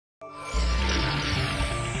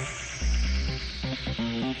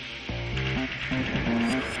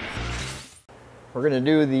We're going to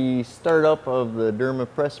do the startup of the Durma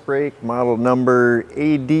press brake, model number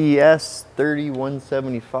ADS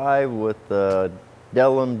 3175 with the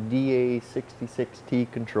Delem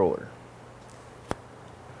DA66T controller.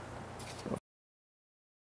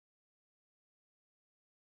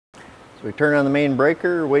 So we turn on the main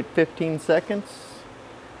breaker, wait 15 seconds.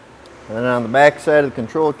 And then on the back side of the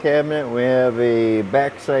control cabinet we have a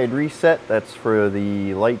backside reset. That's for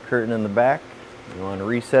the light curtain in the back. You want to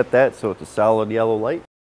reset that so it's a solid yellow light.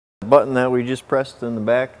 The button that we just pressed in the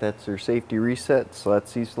back, that's your safety reset. So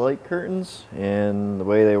that's these light curtains, and the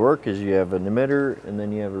way they work is you have an emitter and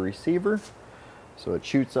then you have a receiver. So it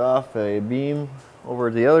shoots off a beam over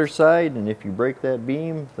to the other side, and if you break that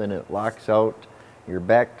beam then it locks out your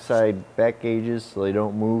back gauges so they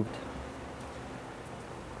don't move.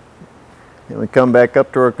 And we come back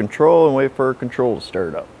up to our control and wait for our control to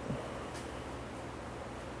start up.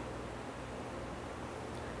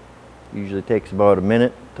 Usually takes about a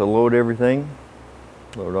minute to load everything,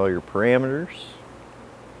 load all your parameters.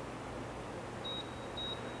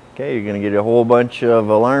 Okay, you're going to get a whole bunch of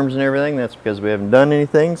alarms and everything. That's because we haven't done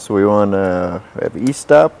anything. So we want to have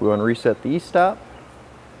E-stop. We want to reset the E-stop.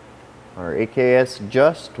 Our AKS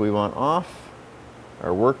adjust we want off.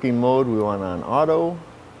 Our working mode we want on auto.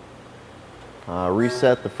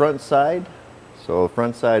 Reset the front side. So the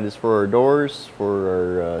front side is for our doors,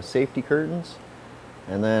 for our safety curtains.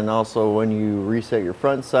 And then also when you reset your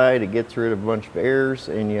front side, it gets rid of a bunch of errors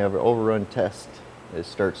and you have an overrun test. It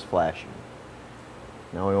starts flashing.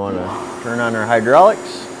 Now we want to turn on our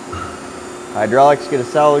hydraulics. Hydraulics get a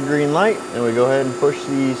solid green light, and we go ahead and push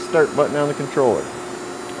the start button on the controller.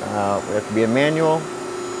 We have to be a manual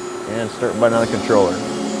and start button on the controller.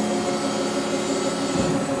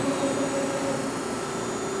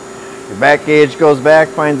 Your back gauge goes back,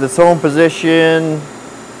 finds its home position.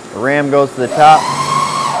 The ram goes to the top,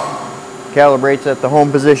 calibrates at the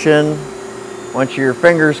home position. Once your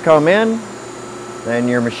fingers come in, then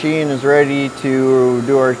your machine is ready to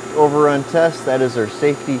do our overrun test. That is our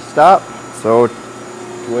safety stop. So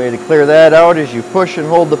the way to clear that out is you push and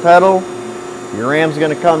hold the pedal. Your ram's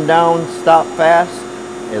going to come down, stop fast.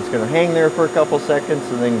 It's going to hang there for a couple seconds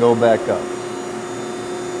and then go back up.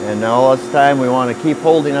 And now all this time we want to keep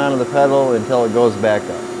holding onto the pedal until it goes back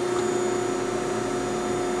up.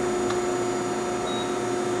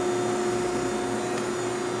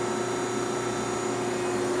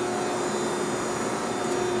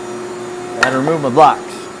 And remove my blocks.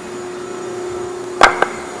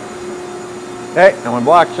 Okay, now my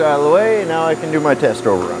blocks are out of the way, now I can do my test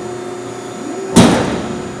overrun.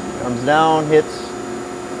 Comes down, hits,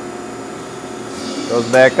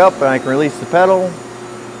 goes back up, and I can release the pedal.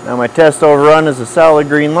 Now my test overrun is a solid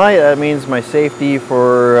green light. That means my safety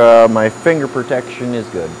for my finger protection is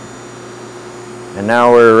good. And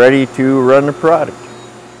now we're ready to run the product.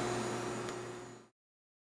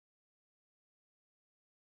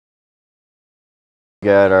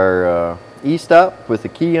 Got our E-stop with a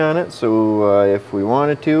key on it, so if we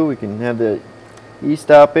wanted to, we can have the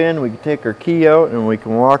E-stop in, we can take our key out, and we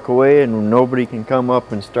can walk away and nobody can come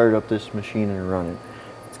up and start up this machine and run it.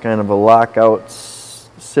 It's kind of a lockout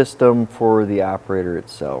system for the operator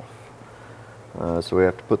itself. So we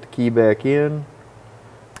have to put the key back in,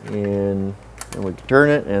 and we can turn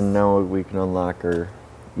it, and now we can unlock our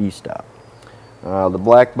E-stop. The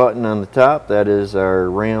black button on the top, that is our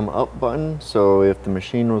ram up button. So if the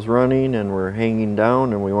machine was running and we're hanging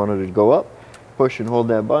down and we wanted to go up, push and hold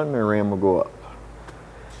that button, our ram will go up.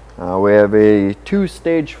 We have a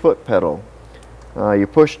two-stage foot pedal. You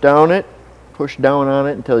push down on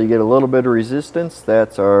it until you get a little bit of resistance.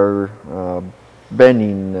 That's our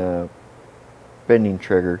bending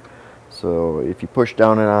trigger. So if you push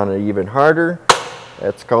down on it even harder,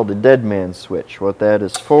 that's called the deadman switch. What that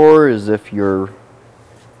is for is if you're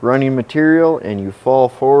running material and you fall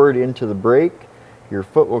forward into the brake, your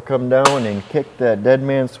foot will come down and kick that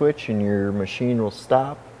deadman switch and your machine will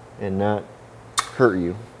stop and not hurt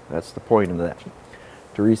you. That's the point of that.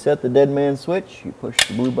 To reset the deadman switch, you push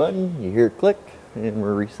the blue button, you hear it click, and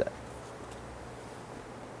we're reset.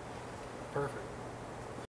 Perfect.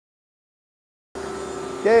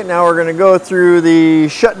 Okay, now we're going to go through the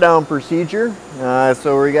shutdown procedure.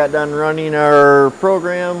 So we got done running our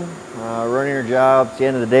program, running our job. At the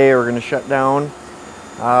end of the day, we're going to shut down.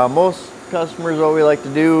 Most customers, what we like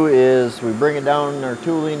to do is we bring it down our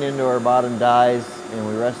tooling into our bottom dies and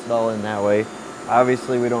we rest it all in that way.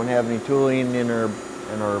 Obviously, we don't have any tooling in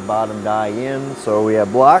our bottom die in, so we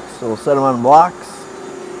have blocks, so we'll set them on blocks.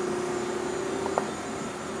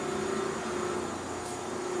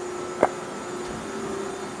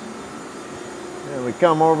 We We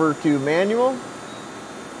come over to manual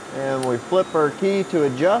and we flip our key to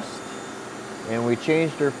adjust, and we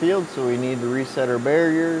changed our field, so we need to reset our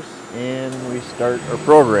barriers, and we start our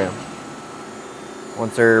program.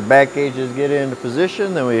 Once our back gauges get into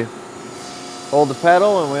position, then we hold the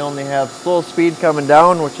pedal, and we only have slow speed coming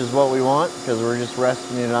down, which is what we want because we're just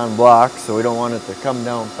resting it on blocks, so we don't want it to come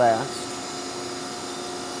down fast.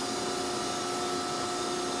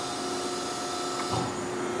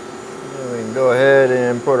 Then we can go ahead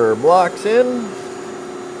and put our blocks in.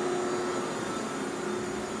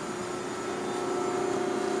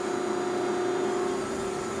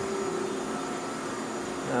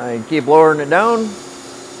 I keep lowering it down.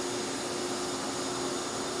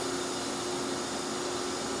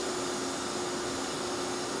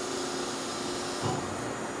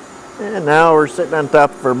 And now we're sitting on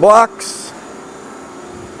top of our blocks,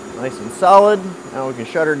 nice and solid. Now we can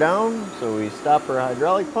shut her down. So we stop our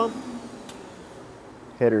hydraulic pump,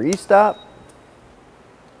 hit our e-stop,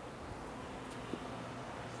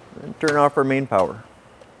 and turn off our main power.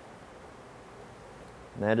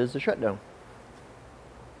 And that is the shutdown.